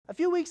A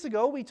few weeks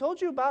ago, we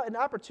told you about an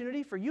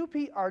opportunity for UP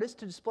artists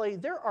to display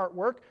their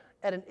artwork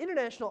at an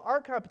international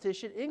art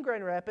competition in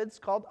Grand Rapids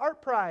called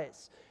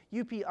ArtPrize.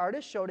 UP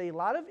artists showed a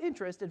lot of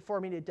interest in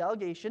forming a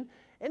delegation,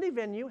 and a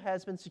venue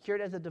has been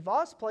secured as a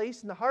DeVos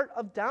Place in the heart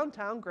of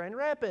downtown Grand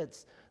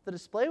Rapids. The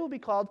display will be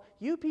called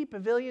UP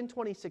Pavilion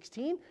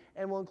 2016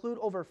 and will include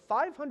over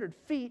 500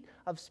 feet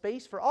of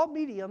space for all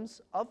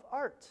mediums of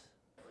art.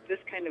 This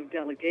kind of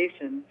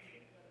delegation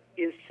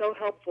is so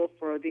helpful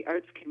for the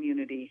arts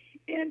community,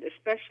 and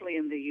especially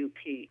in the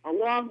UP,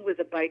 along with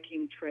the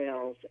biking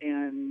trails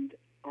and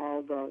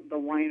all the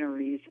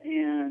wineries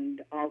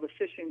and all the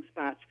fishing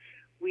spots.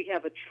 We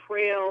have a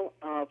trail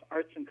of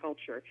arts and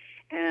culture,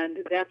 and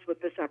that's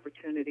what this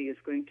opportunity is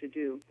going to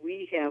do.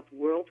 We have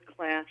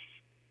world-class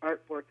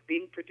artwork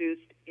being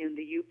produced in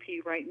the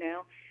UP right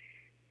now,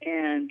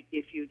 and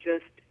if you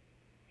just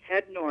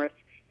head north,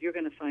 you're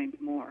going to find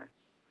more.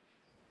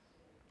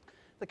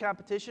 The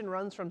competition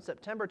runs from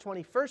September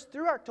 21st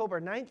through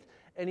October 9th.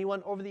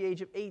 Anyone over the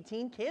age of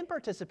 18 can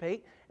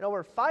participate, and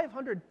over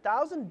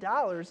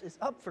 $500,000 is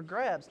up for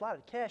grabs. A lot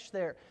of cash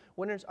there.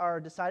 Winners are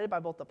decided by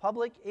both the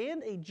public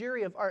and a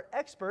jury of art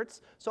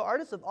experts, so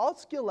artists of all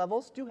skill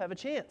levels do have a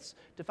chance.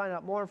 To find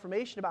out more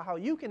information about how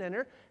you can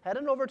enter, head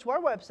on over to our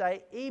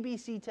website,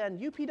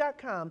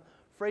 abc10up.com,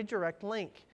 for a direct link.